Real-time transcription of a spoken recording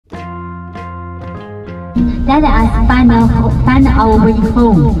Let us find our way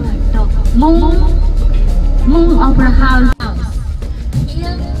home. The Moon Opera House.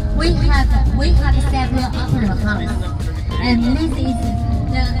 Here we have several opera houses, and this is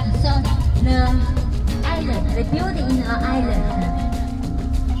the island, the building in an island.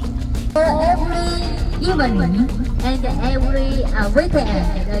 For every evening and every weekend,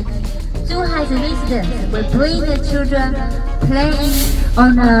 the Zhuhai residents will bring the children playing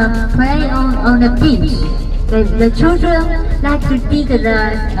on the beach. The children like to dig the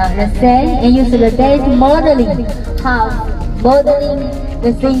sand and use the dance modeling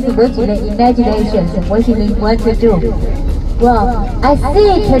the things which the imagination which they want to do. Well, I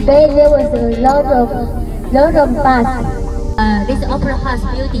see today there was a lot of bus. This opera house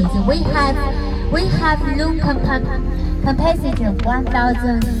buildings, we have room capacity of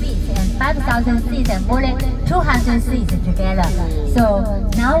 1,000 seats and 5,000 seats and more than 200 seats together. So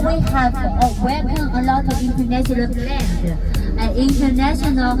now we have welcome a lot of international bands and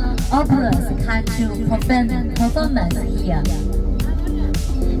international operas come to performance here.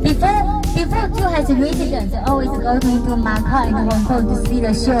 Before Zhuhai residents always go into Macau and Hong Kong to see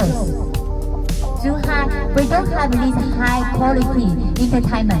the shows. Zhuhai, we don't have this high quality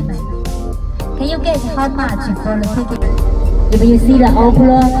entertainment. Can you guess how much for the ticket? If you see the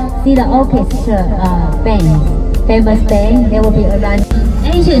opera, see the orchestra band, famous band, there will be around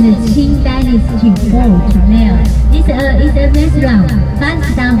ancient Qing Dynasty boat there. It's a restaurant,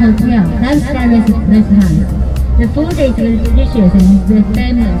 5-star hotel, 5-star restaurant. The food is delicious and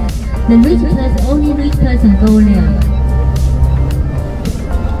famous. The only rich person go there.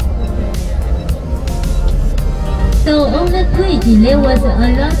 So on the bridge, there was a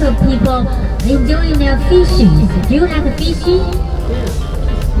lot of people enjoying their fishing. Do you like fishing?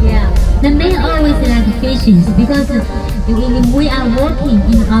 Yeah. The men always like fishing because we are walking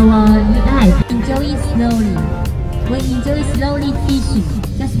in our life. Enjoy it slowly. We enjoy slowly fishing.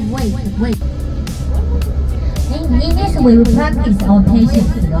 Just wait. In this way, we practice our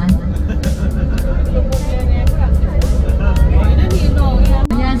patience, right?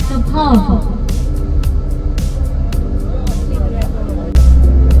 They are so powerful.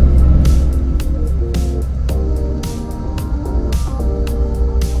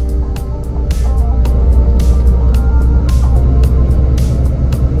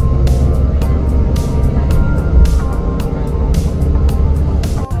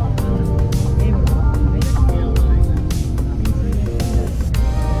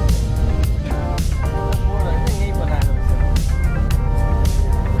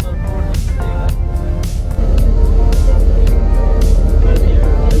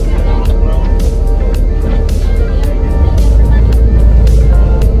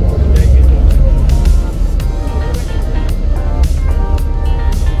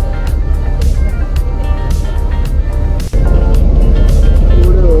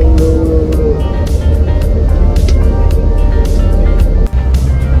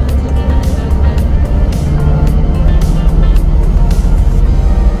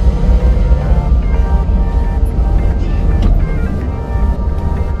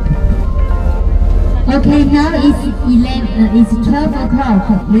 Okay, now it's 12 o'clock.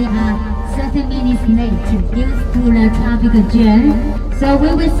 We are 30 minutes late due to the traffic jam. So we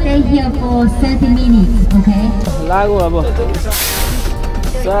will stay here for 30 minutes, okay? Lagu abo.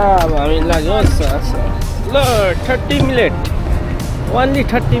 Sab, हामी लाग्यो 30 minutes. Only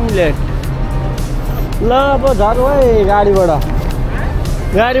 30 minutes. ल अब झर्नु है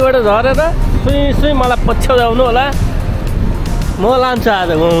गाडीबाट झरेर सुई मलाई पछ्याउनु होला म लान्छु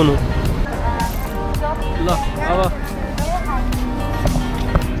आज घुमाउनु ल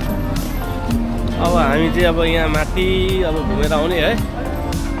अब हामी चाहिँ अब यहाँ माथि अब घुमेर आउने है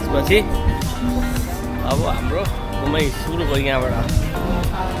त्यसपछि अब हाम्रो घुमाइ सुरु भयो यहाँबाट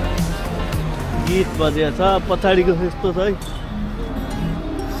गीत बजेको छ पछाडिको यस्तो छ है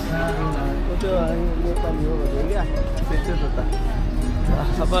त्यो नेपाली हो भने क्या त्यस्तै छ त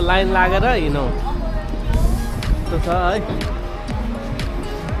अब लाइन लागेर हिँडौँ त्यो छ है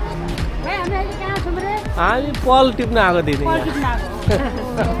हामी पल टिप्न आएको थियौँ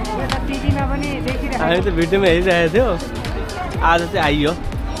हामी त भिडियोमा हेरिरहेको थियौँ आज चाहिँ आइयो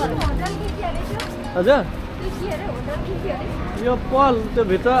हजुर यो पल त्यो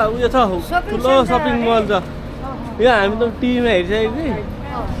भित्र उयो छ ठुलो सपिङ मल छ यो हामी त टिभीमा हेरिसकेको कि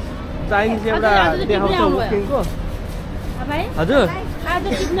चाइनिज एउटा देखाउँछ बुकिङको हजुर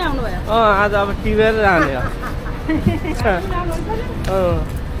आज अब टिपेर जाने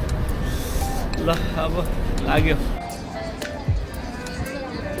ल अब लाग्यो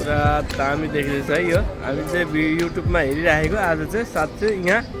पुरा दामी देखिरहेछ है यो हामी चाहिँ युट्युबमा हेरिरहेको आज चाहिँ साँच्चै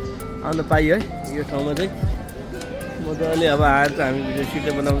यहाँ आउन पाइयो है यो ठाउँमा चाहिँ मजाले अब आएर चाहिँ हामी भिडियो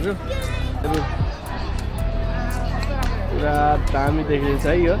छिटो बनाउँछौँ पुरा दामी देखिन्छ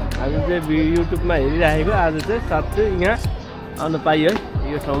है यो हामी चाहिँ युट्युबमा हेरिराखेको आज चाहिँ साँच्चै यहाँ आउन पाइयो है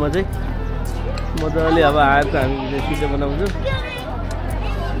यो ठाउँमा चाहिँ मजाले अब आएर चाहिँ हामी भिडियो छिटो बनाउँछौँ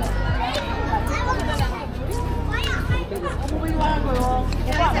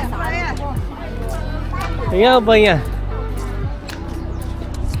यहाँ अब यहाँ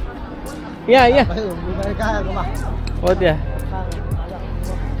हो त्यहाँ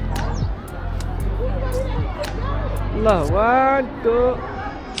ल 1 2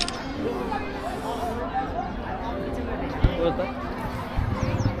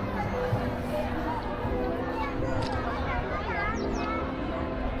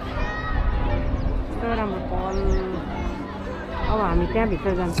 राम्रो पल अब हामी त्यहाँ भित्र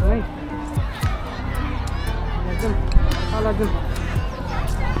जान्छौँ है जाउँ तल जाउँ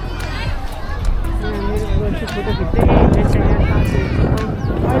मेरो फोटो खिच्दै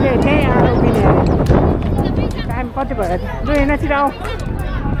अहिले त्यहीँ आएर उभिने टाइम कति भयो जो हेर्न छिटो आऊ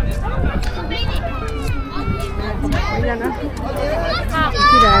सबैजना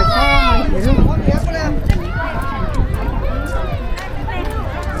उठिरहेको छ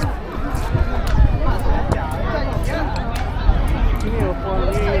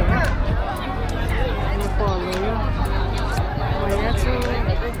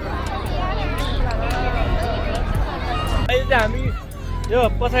मान्छेहरू हामी यो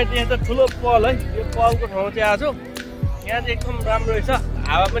पछाडि यहाँ त ठुलो पल है यो पलको ठाउँ चाहिँ आएको छौँ यहाँ चाहिँ एकदम राम्रो रहेछ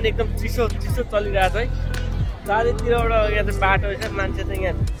हावा पनि एकदम चिसो चिसो चलिरहेको छ है चारैतिरबाट यहाँ चाहिँ बाटो रहेछ मान्छे चाहिँ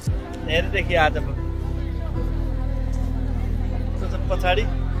यहाँ धेरै देखिआएको छ पछाडि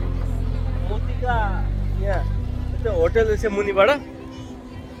मोतीका यहाँ त्यो होटल रहेछ मुनिबाट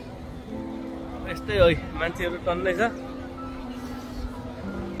यस्तै है मान्छेहरू टन्नै छ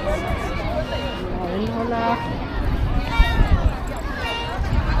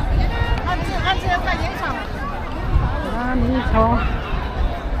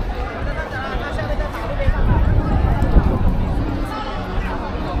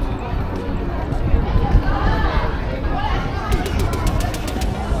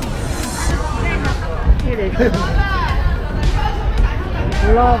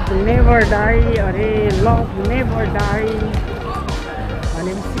Love never die अरे love never die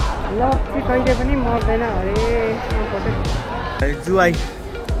भनेपछि लभ चाहिँ कहिले पनि मर्दैन अरे जुहाई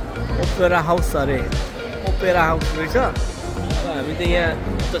ओपेरा हाउस अरे ओपेरा हाउस रहेछ अब हामी त यहाँ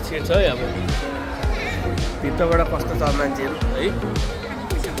त छिर्छ है अब भित्रबाट कस्तो छ मान्छेहरू है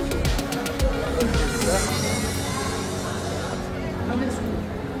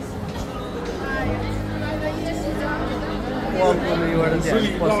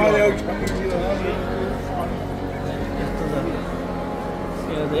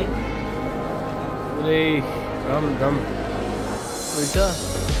पुरै धमधम रहेछ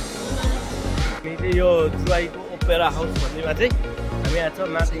यो जुहाईको ओपेरा हाउस भन्नेमा चाहिँ हामी यहाँ छ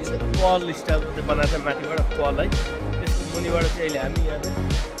माथि पल स्टाइलको चाहिँ बनाएको छ माथिबाट पल है त्यसको मुनिबाट चाहिँ अहिले हामी यहाँ चाहिँ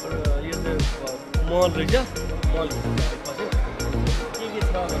यो चाहिँ मल रहेछ मल के छ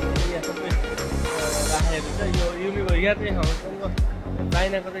भने यहाँ सबै राखेको छ यो यहाँ चाहिँ हङकङको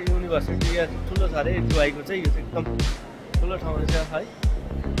चाइनाको चाहिँ युनिभर्सिटी यहाँ ठुलो छ अरे जुहाईको चाहिँ यो चाहिँ एकदम ठुलो ठाउँ रहेछ है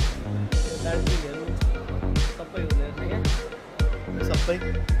दार्जिलिङहरू सबै हुने रहेछ यहाँ सबै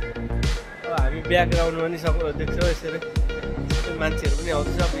अब हामी ब्याकग्राउन्डमा पनि सबै देख्छौँ यसरी सबै मान्छेहरू पनि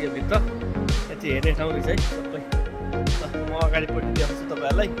आउँदैछ अब यो भित्र यहाँ चाहिँ हेर्ने ठाउँ रहेछ है सबै म अगाडिपट्टि देखाउँछु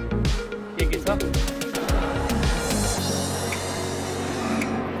तपाईँहरूलाई के छ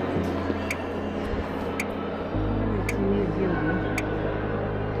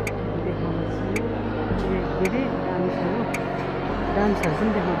धेरै डान्सहरू पनि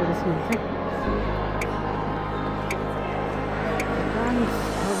देखाउँदो रहेछ मैले चाहिँ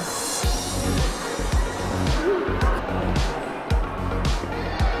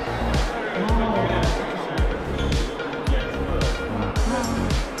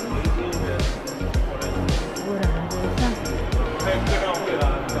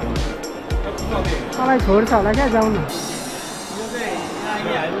मलाई छोड्छ होला क्या जाउँ न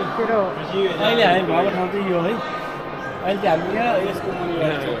तेरो अहिले हामी भएको ठाउँ चाहिँ यो है अहिले चाहिँ हामी यहाँ यसको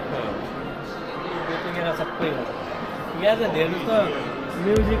मुनिबाट छौँ यहाँ सबै यहाँ चाहिँ धेरै जस्तो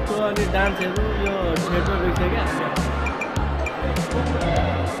म्युजिकको अनि डान्सहरू यो थिएटर रहेछ क्या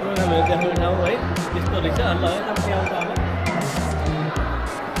प्रोग्रामहरू देखाउने ठाउँ है त्यस्तो रहेछ ल एकदम त्यहाँ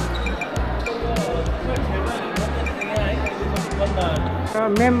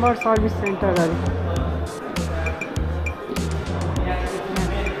अब मेम्बर सर्भिस सेन्टरहरू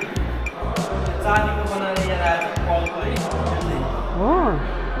चाँदीको बनाएर यहाँ आएर कलको है हो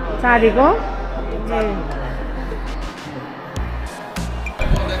चाँदीको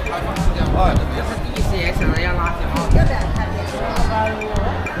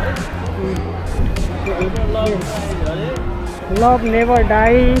लभ नेभर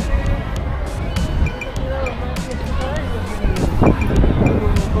डाई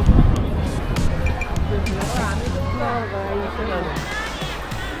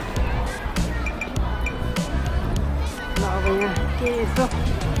यसो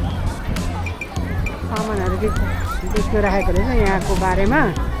सामानहरू देख्न राखेको रहेछ यहाँको बारेमा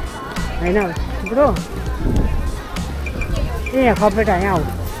होइन ब्रो ए यहाँ खपेटा यहाँ हो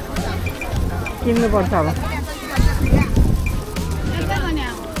किन्नुपर्छ अब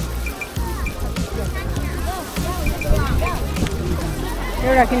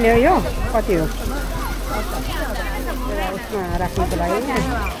एउटा किन्ने हो यो कति हो उसमा राख्नुको लागि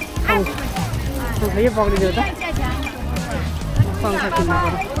यो पक्रिदियो त सँगै किन्नु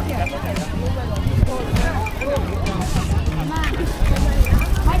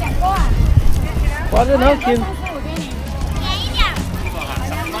पर्दैन हौ किन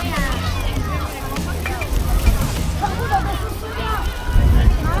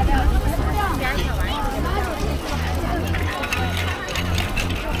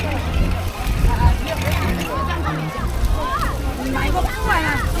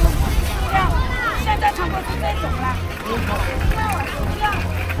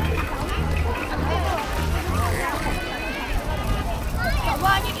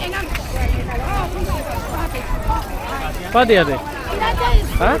कति अरे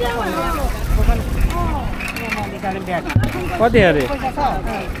कति अरे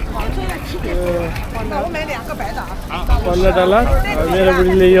 $15 मेरो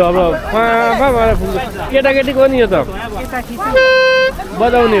बुढीले यो अब केटाकेटीको नि यो त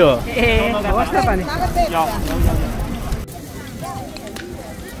बजाउने हो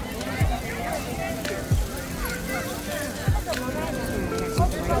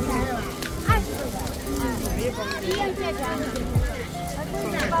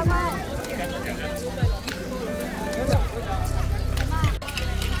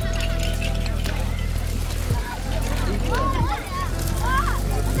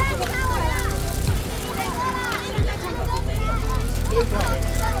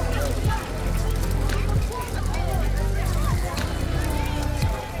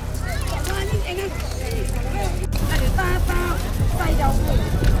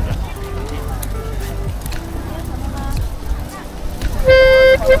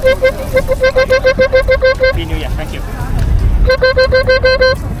Happy New Year, thank you.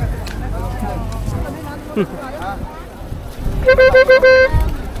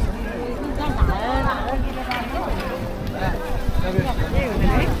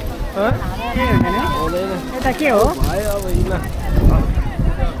 यता के हो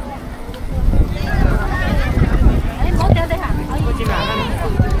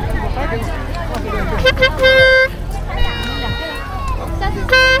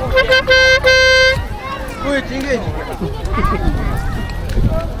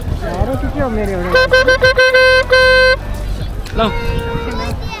के हो मेरो ल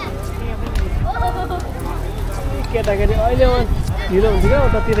केटाकेटी अहिले हिँड्नु हुन्छ क्या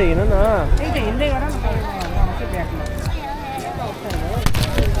उतातिर हिँड न हिँड्दै गर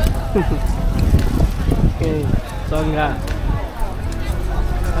चङ्गा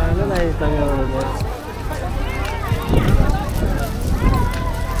चङ्गाबाट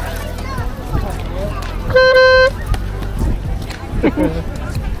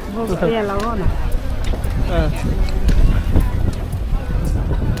यहाँ लगाऊ न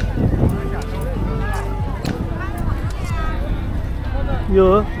यो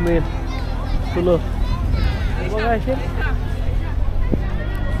हो मेन ठुलो बगाएपछि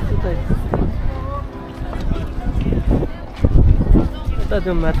उता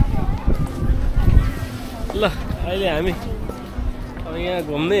त्यो माथि ल अहिले हामी अब यहाँ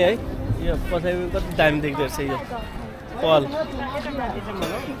घुम्ने है यो पछाडि कति दामी देख्दो रहेछ यो पल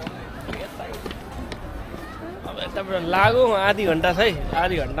अब यताबाट लागौँ आधी घन्टा छ है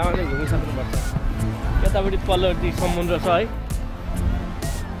आधी घन्टामा चाहिँ घुमिसक्नुपर्छ यतापट्टि पल्लोपट्टि समुद्र छ है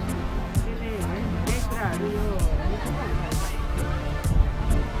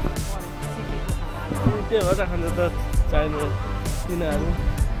त्यो भएर खान्छ त चाहिने तिनीहरू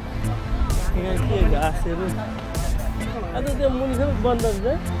यहाँ के घाँसहरू अन्त त्यो मुनि सबै बन्द हुन्छ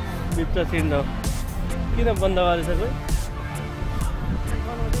भित्र छिर्न किन बन्द गरेछ कोही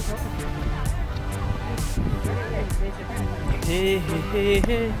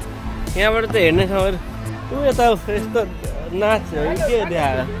यहाँबाट त हेर्ने समय ऊ यता यस्तो नाच हो के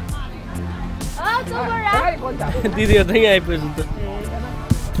देखाएर दिदीहरू त यहाँ आइपुग्छ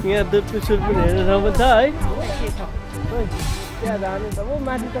त यहाँ दुध पिसुर पनि हेर्ने ठाउँ पनि छ है त्यहाँ जानु त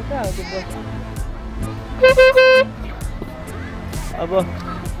माथि त कहाँ हो त्यो अब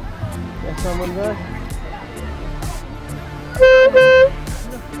यहाँ समुद्र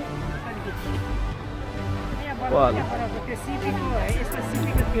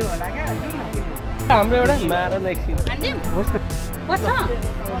हाम्रो एउटा मार एकछिन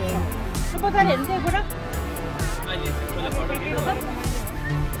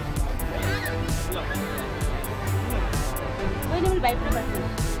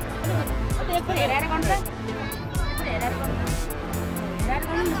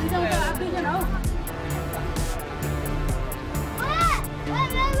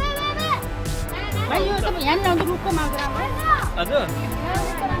हजुर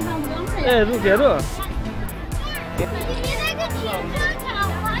ए रुखहरू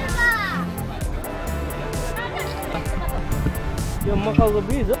यो मकौको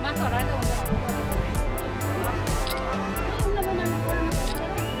बीज हो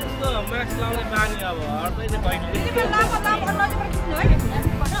मास्क लाउने बानी अब हट्दैन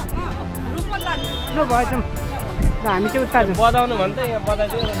हामी चाहिँ उता बजाउनु भने त यहाँ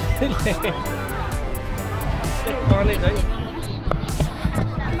बजाइदियो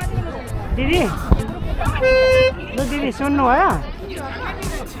दिदी ल दिदी सुन्नु भयो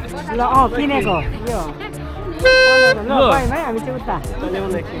ल किनेको यो ल है हामी चाहिँ उता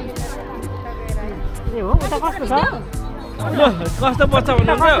ए हो उता कस्तो छ ल कस्तो पर्छ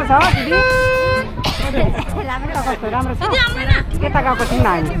भन्नु कस्तो छ दिदी राम्रो छ यता गएको थियौँ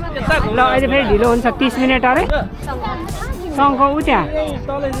हामी ल अहिले फेरि ढिलो हुन्छ 30 मिनट अरे सँगको उ त्यहाँ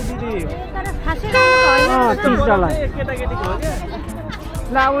 $30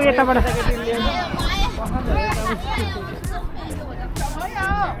 ल ऊ यताबाट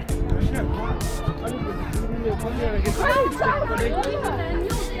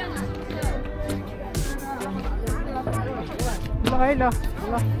ल है ल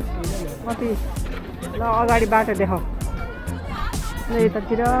कति ल अगाडि बाटो देखाऊ ल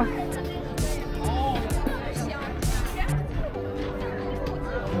यतातिर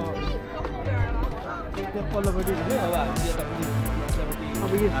पल्लोपट्टि अब हामी यतापट्टि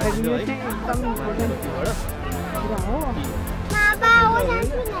अब यो चाहिँ एकदम इम्पोर्टेन्ट हो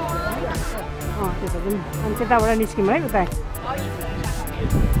त्यता पनि अनि त्यताबाट निस्क्यौँ है उता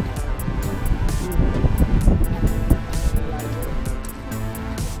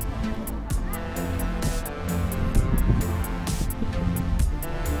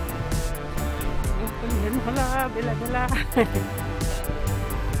हेर्नु होला बेला बेला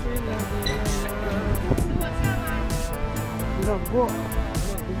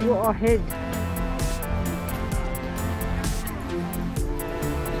go ahead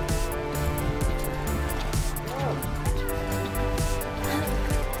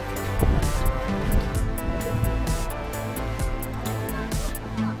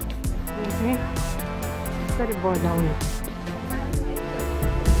Sorry बजाउने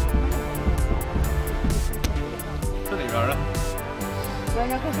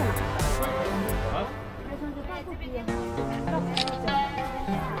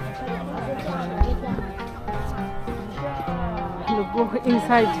Go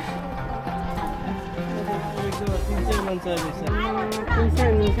inside.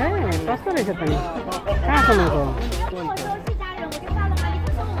 कस्तो रहेछ त नि कहाँसम्मको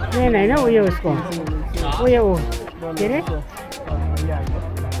मेन होइन उयो उसको उयो के अरे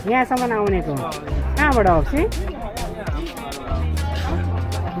यहाँसम्म आउनेको कहाँबाट आउँछ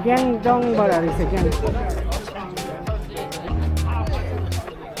ग्याङडङबाट रहेछ ग्याङ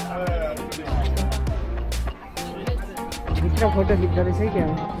फोटो खिच्दो रहेछ क्या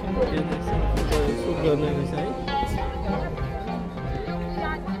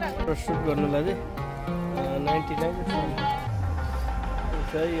सुट गर्नुलाई चाहिँ 99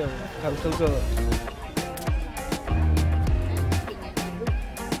 चाहिँ अब खालखालको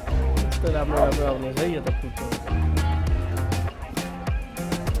यस्तो राम्रो राम्रो आउने छ यो त फोटो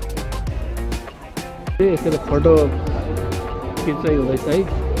यसरी फोटो खिच्दै हुँदैछ है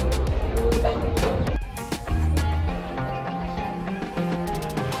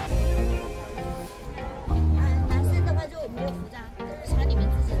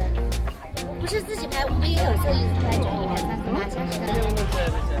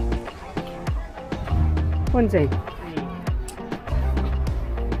कुन चाहिँ के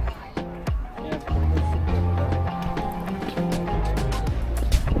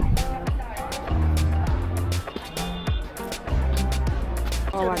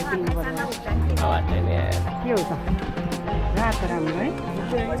हो त रातो राम्रो है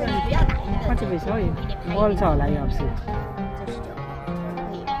कति पैसा हो यो बल छ होला यो अप्सन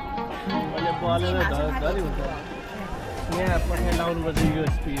बलेर धरी हुन्छ यहाँ पठाइ लाउनुपर्छ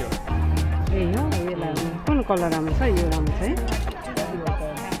युएसपी हो ए हो यसलाई कुन कलर राम्रो छ यो राम्रो छ है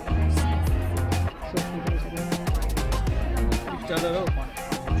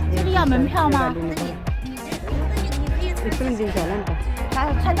这里要门票吗？ यस्तो पनि दिन्छ होला नि त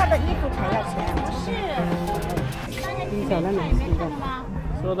穿他的衣服才要钱。 दिन्छ होला नि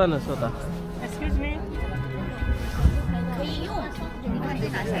सोधा न सोधा Excuse me 可以用，你看这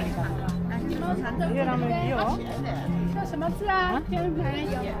拿起来看。 यो राम्रो यो हो 什么字啊？कुन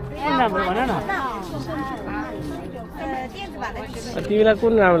राम्रो भन न 电子版的机 तिमीलाई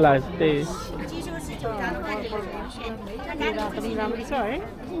कुन राम्रो लाग्छ त्यही 机收是9张，但是有人选，他拿 यो पनि राम्रो छ है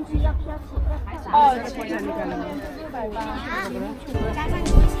进去要不要起？哦，加上你微信里面知道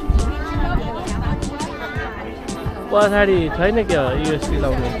点，然后你पछाडि छैन के हो युएसपी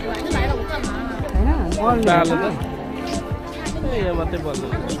लाउने होइन तालो त यो मात्रै बल्नु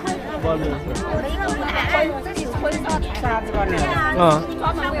बल्नु चार्ज गर्ने अँ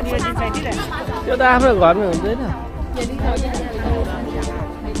यो दिन चाहिँदैन त्यो त आफ्नो घरमै हुँदैन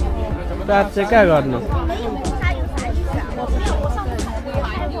चार्ज चाहिँ कहाँ गर्नु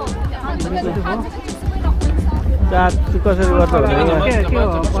चार्ज कसरी गर्छ भने त्यो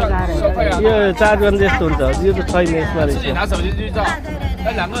बजाएर यो चार्ज गर्ने जस्तो हुन्छ यो त छैन यसमा रहेछ 拿手机继续照，那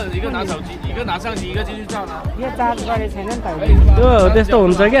两个人一个拿手机，一个拿相机，一个继续照呢。 यो चार्ज गरे छैन नि त अहिले त्यो त्यस्तो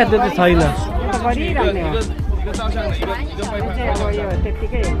हुन्छ क्या त्यो चाहिँ छैन यो त गरिरहने हो 一个照相的，一个背 चाहिँ अब यो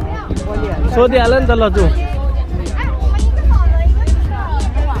त्यत्तिकै बोलिहाल्छ सोधिहाल नि त ल जाउँ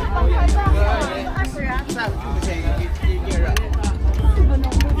等一下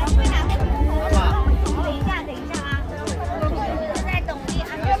啊，在等你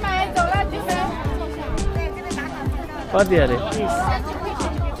啊，别买走了，就是对这边打卡拍到的。 कति अरे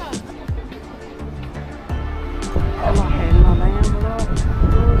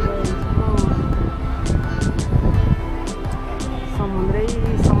समुद्रै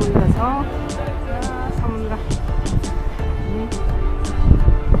समुद्र छ समुद्र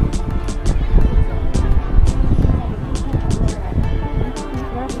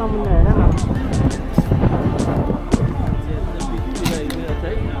समुद्र हेर न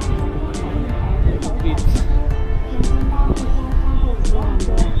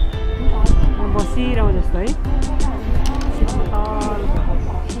बसिरहँ जस्तो है शीतल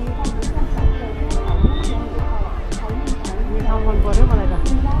यो ठाउँ मन पर्यो मलाई त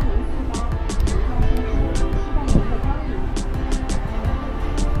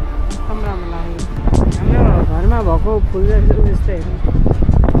एकदम राम्रो लाग्यो हाम्रो घरमा भएको फुल जस्तै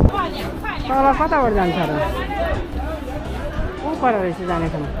तल कताबाट जान्छ र ऊ पर रहेछ जाने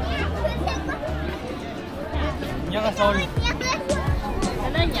ठाउँ 你要个烧你。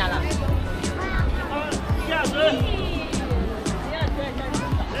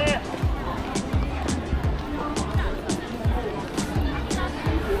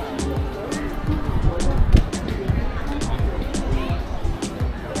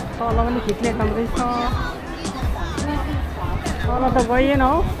 तल पनि खिच्ने काम रहेछ तल त गइएन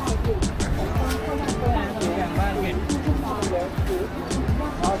हौ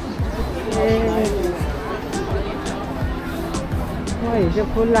ए म हिजो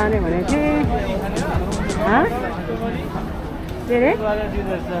फुल लाने भनेको थिएँ के अरे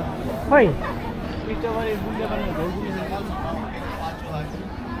खोइ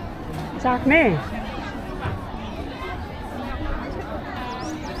चाख्ने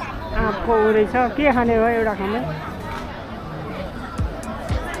आँपको उ रहेछ के खाने हो एउटा खाने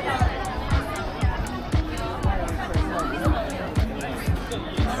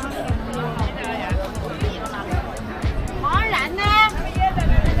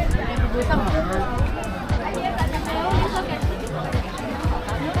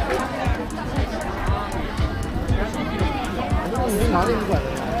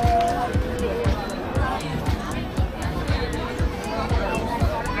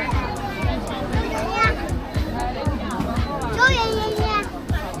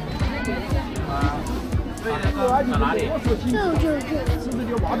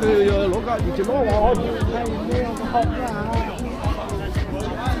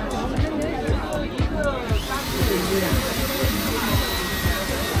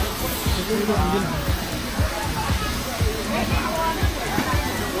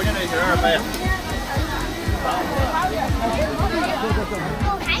我现在12杯。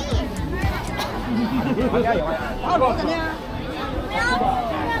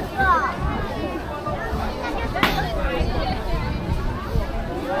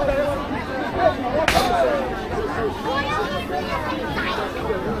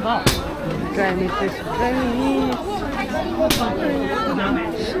Chinese.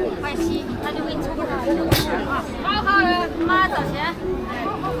 息，他就会出不来。好人，妈找钱。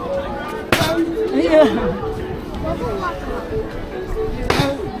哎呀！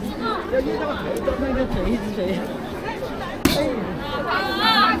那个谁是谁？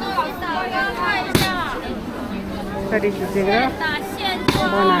看一下。这里是这个。打现状。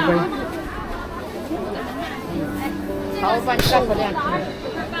我拿过来。好，把你干过两次。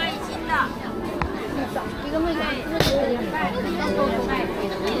200一斤的。一个妹妹。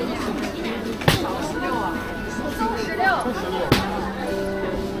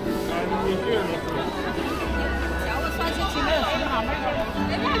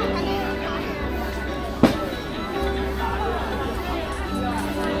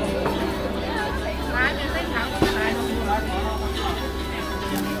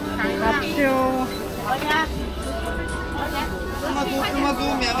芝麻酥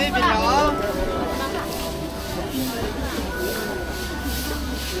免费品尝。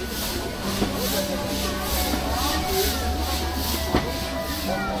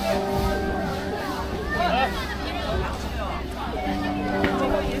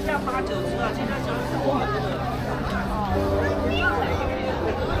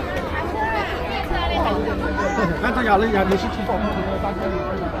看这咬了咬，你是吃饱吗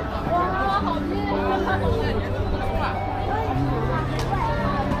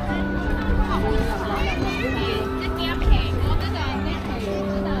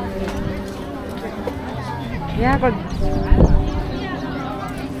？Ya con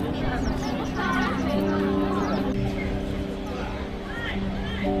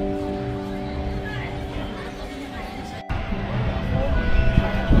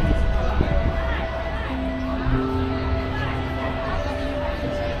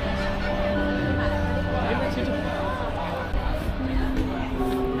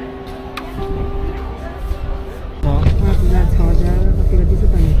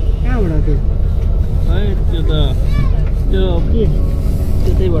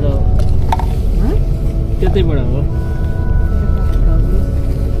त्यतैबाट हो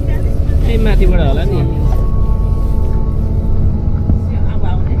ए माथिबाट होला नि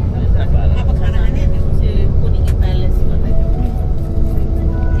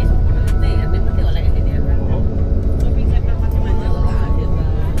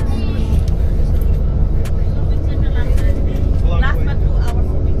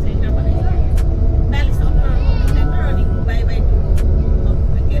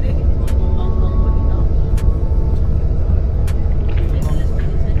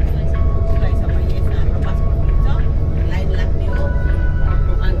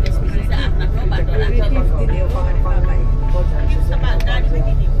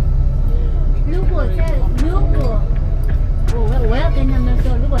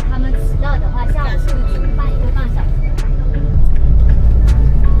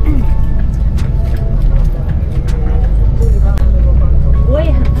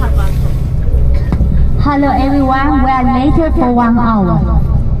Hello everyone, we are later for 1 hour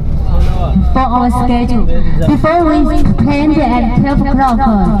for our schedule. Before we planned at 12 o'clock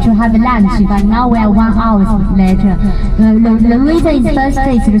to have lunch, but now we are 1 hour later. The reason is first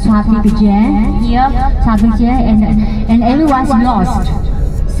is the traffic jam here, and everyone's lost.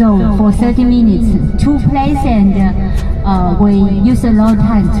 So for 30 minutes, 2 places, and we use a lot of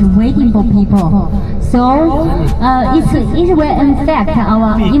time to waiting for people. So it will affect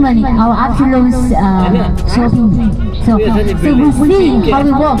our evening, our afternoon's shopping. So we see how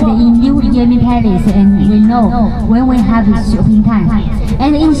we work in New Yeli Palace, and we know when we have shopping time.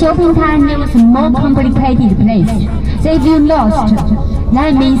 And in shopping time, there is a more complicated place. So if you lost,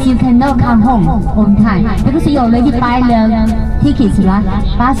 that means you cannot come home on time because you already buy the tickets, right?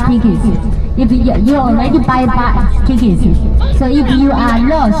 Bus tickets. If you already buy bus tickets, so if you are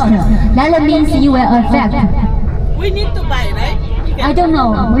lost, that means you will affect. We need to buy, right? I don't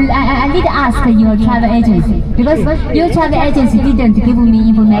know. I need to ask your travel agency because your travel agency didn't give me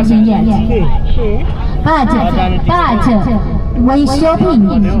information yet. But when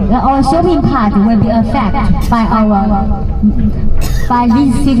shopping, our shopping part will be affected by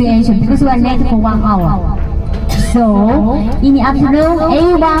this situation because we are late for 1 hour. So in the afternoon,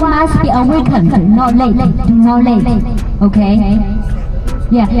 everyone must be awakened, not late. Do not late. Okay?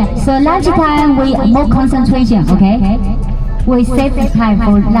 Yeah. So lunchtime we more concentration. Okay? We save time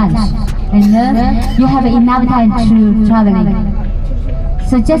for lunch, and then you have enough time to traveling.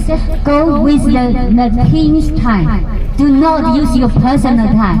 So just go with the team's time. Do not use your personal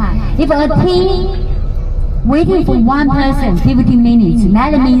time. If a team waiting for one person 15 minutes,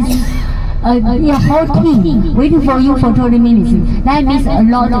 that means a whole team waiting for you for 20 minutes. That means a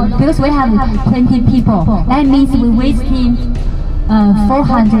lot because we have 20 people. That means we wasting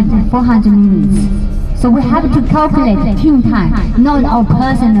 400 minutes. So we have to calculate team time, not our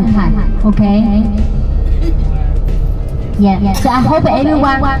personal time. Okay? Yeah. So I hope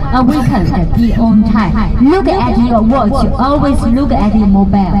everyone we can be on time. Look at your watch. Always look at your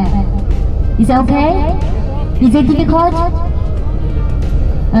mobile. Is it okay? Is it difficult?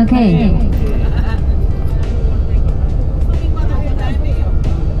 Okay.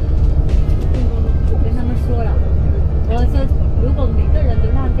 如果每个人都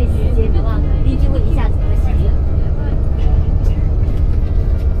浪费时间的话，肯定就会一下子会熄了。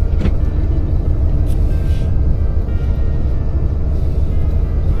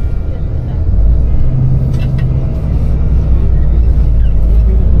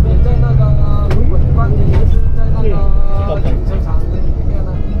在那个，如果你关停是在那个停车场那里面呢，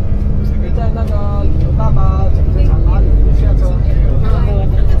你在那个旅游大巴停车场哪里下车？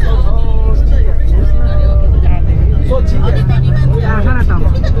说几点？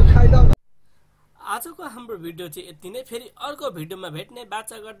开到。आजको हाम्रो video चाहिँ यति नै फेरि अर्को भिडियोमा भेट्ने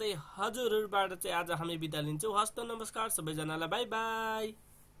बाचा गर्दै हजुरहरुबाट चाहिँ आज हामी बिदा लिन्छौं हस्त नमस्कार सबैजनालाई बाइ बाइ